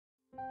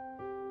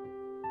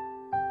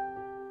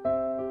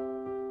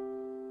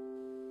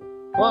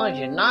'Twas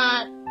the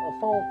night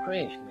before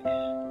Christmas,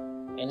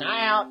 and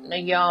out in the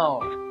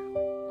yard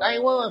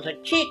there was a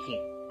chicken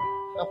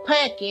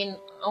a-pecking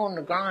on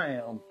the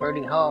ground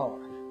pretty hard.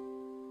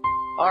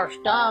 Our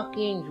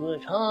stockings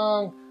was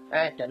hung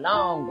at the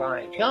long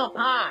branch up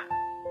high,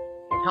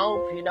 in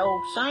hopes that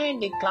old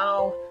Sandy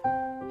Claus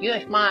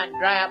just might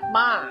drop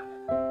by.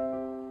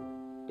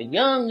 The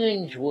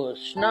young'uns was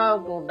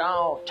snuggled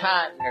all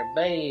tight in their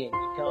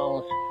beds,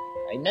 'cause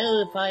they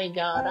knew if they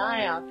got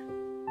out,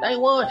 they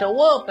was a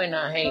whooping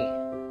ahead.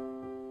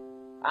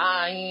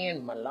 I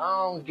in my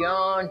long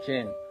johns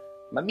and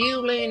my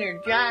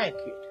muliner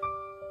jacket,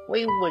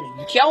 we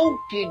was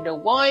jolted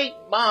awake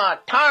by a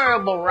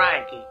terrible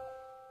racket.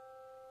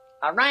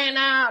 I ran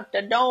out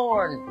the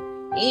door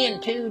and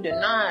into the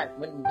night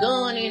with a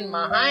gun in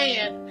my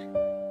hand.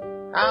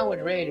 I was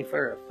ready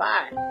for a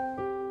fight,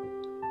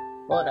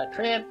 but I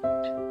tripped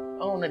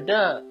on a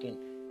duck and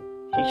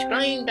she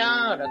screamed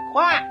out a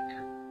quack,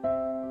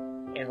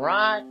 and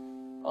right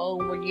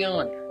over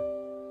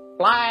yonder,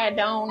 flat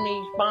on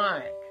these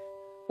banks,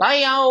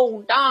 lay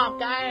old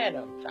Doc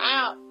Adams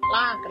out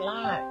like a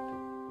light.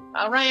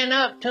 I ran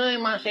up to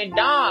him, I said,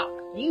 "Doc,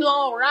 you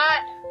all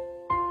right?"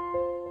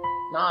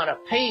 Not a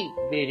peep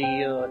did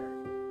he utter.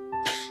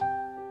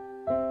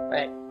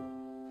 That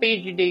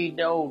fidgety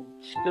old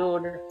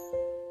scooter.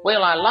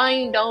 Well, I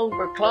leaned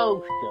over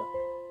close to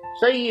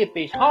see if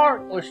his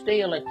heart was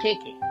still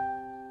a-ticking,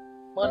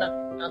 but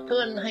I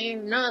couldn't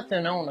hear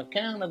nothing on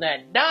account of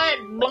that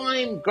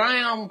blame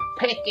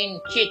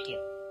ground-pecking chicken.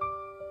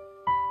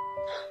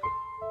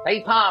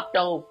 He popped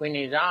open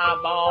his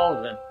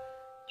eyeballs and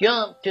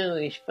jumped to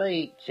his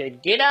feet,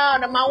 said, "Get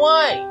out of my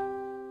way."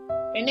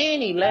 And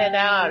then he let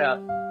out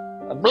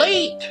a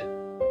bleat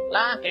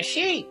like a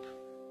sheep.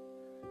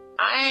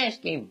 I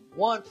asked him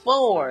what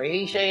for.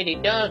 He said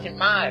it doesn't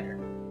matter.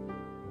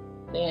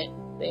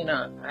 Then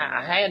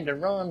I had to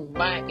run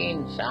back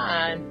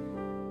inside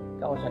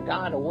 'cause I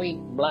got a weak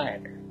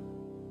bladder.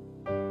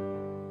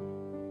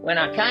 When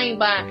I came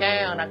back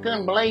out, I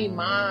couldn't believe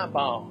my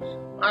eyeballs.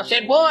 I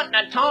said, "What in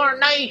the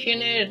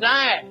tarnation is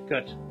that?"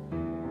 'Cause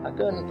I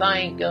couldn't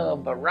think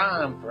of a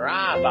rhyme for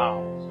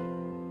eyeballs.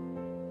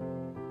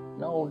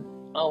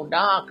 Old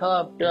Doc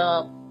hopped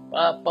up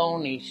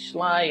on his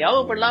sleigh,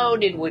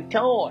 overloaded with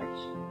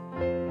toys,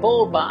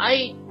 pulled by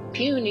 8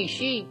 puny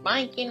sheep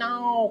making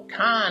all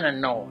kind of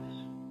noise.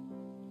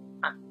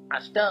 I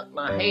stuck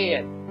my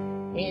head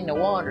in the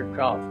water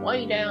trough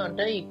way down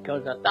deep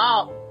 'cause I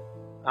thought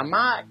I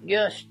might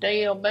just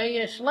still be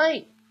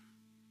asleep.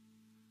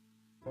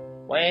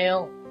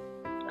 Well,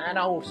 that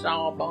old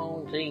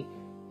sawbones, he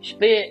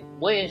spit,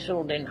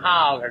 whistled, and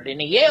hollered,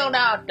 and he yelled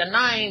out the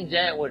names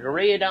that was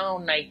writ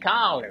on their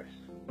collars.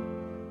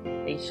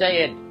 He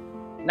said,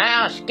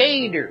 "Now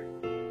Skeeter,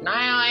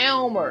 now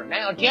Elmer,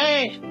 now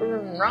Jasper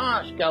and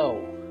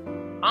Roscoe,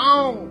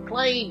 on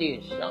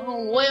Cletus,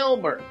 on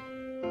Wilbur,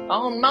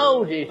 on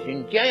Moses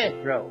and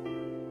Jethro."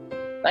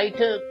 They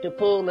took to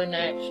pulling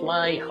that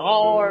sleigh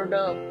hard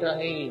up the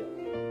hill.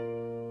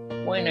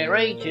 When they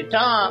reached the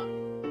top,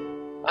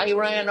 they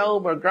ran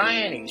over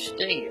Granny's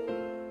still.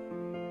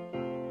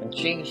 And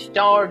she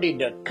started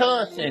to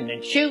cussing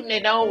and shooting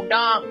at old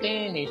Doc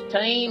and his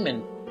team,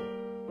 and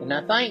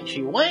I think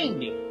she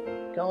winged him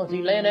 'cause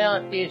he let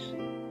out this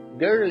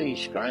girly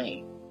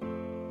scream.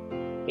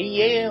 He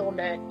yelled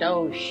at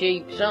those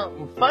sheep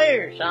something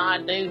fierce, I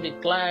do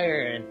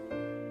declare,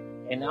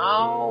 and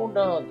all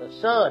of a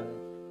sudden,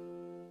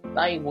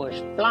 they was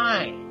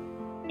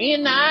flying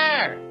in the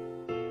air.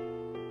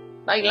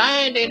 They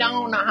landed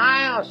on the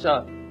house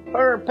a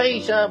per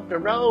piece up the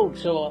road,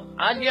 so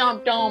I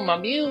jumped on my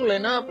mule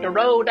and up the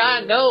road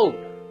I go.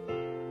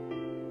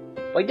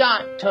 We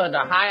got to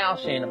the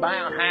house in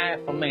about half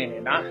a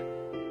minute.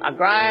 I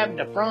grabbed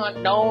the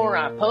front door,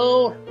 I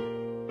pulled,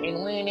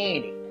 and went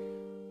in it.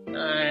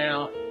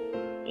 Now,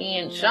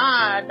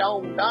 inside,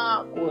 old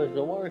Doc was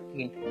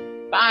working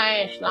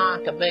fast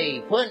like a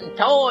bee, putting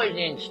toys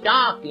in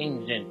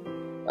stockings and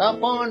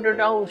up under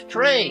those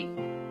trees.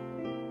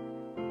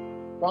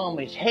 From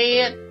his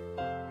head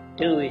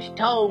to his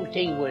toes,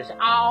 he was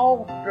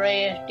all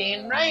dressed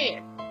in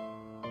red.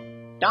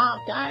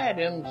 Doc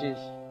Adams is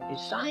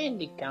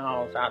Sandy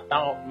Claus, I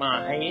thought in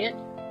my head.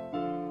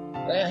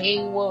 Well,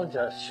 he was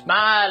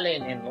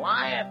smiling and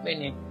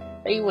laughing, and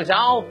he was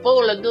all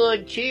full of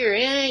good cheer.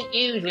 He ain't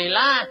usually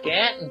like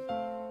that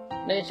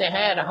unless he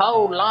had a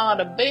whole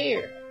lot of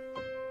beer.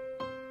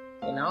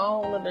 And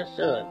all of a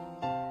sudden,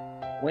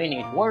 when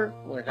his work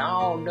was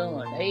all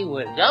done, he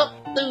was up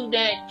through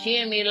that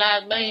chimney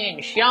like being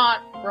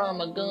shot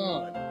from a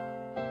gun.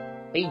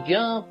 He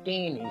jumped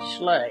in his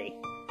sleigh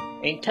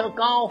and took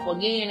off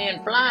again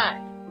in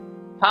flight,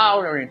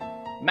 hollering,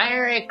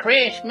 "Merry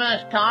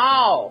Christmas to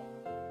all,"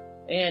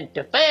 and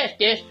to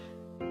Festus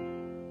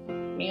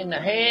in the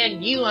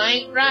head, "You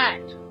ain't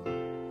right."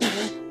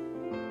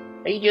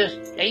 He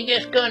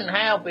just couldn't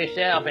help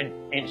himself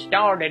and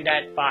started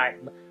that fight.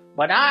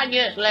 But I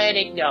just let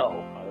it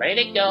go. I let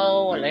it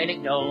go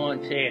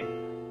and said,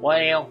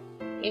 "Well,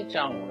 it's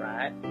all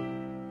right."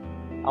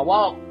 I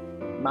walked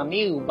my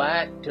mule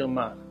back to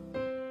my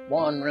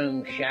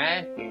one-room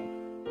shack,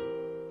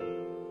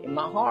 and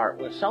my heart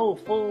was so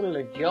full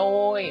of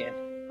joy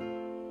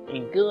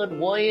and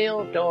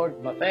goodwill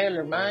towards my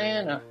fellow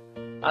man.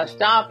 I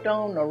stopped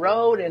on the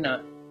road and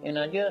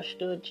I just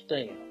stood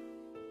still,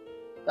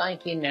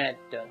 thinking that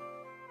the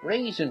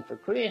reason for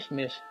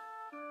Christmas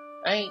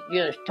ain't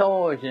just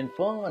toys and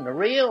fun. The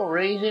real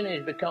reason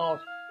is because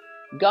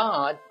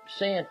God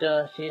sent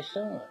us His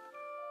Son,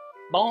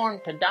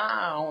 born to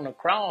die on the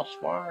cross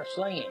for our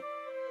sin,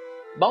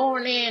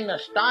 born in the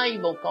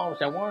stable because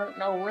there weren't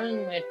no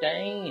room at the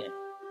inn.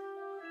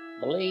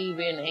 Believe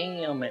in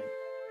Him and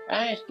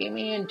ask Him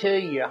into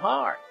your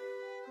heart,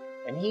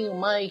 and He'll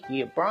make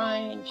you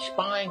brand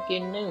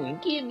spanking new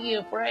and give you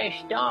a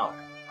fresh start.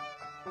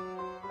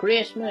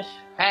 Christmas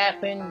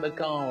happened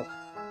because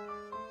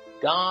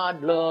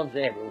God loves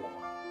everyone,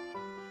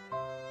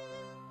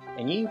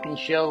 and you can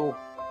show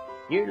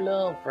your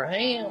love for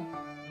Him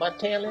by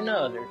telling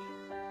others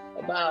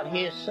about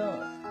His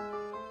Son,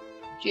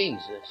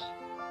 Jesus.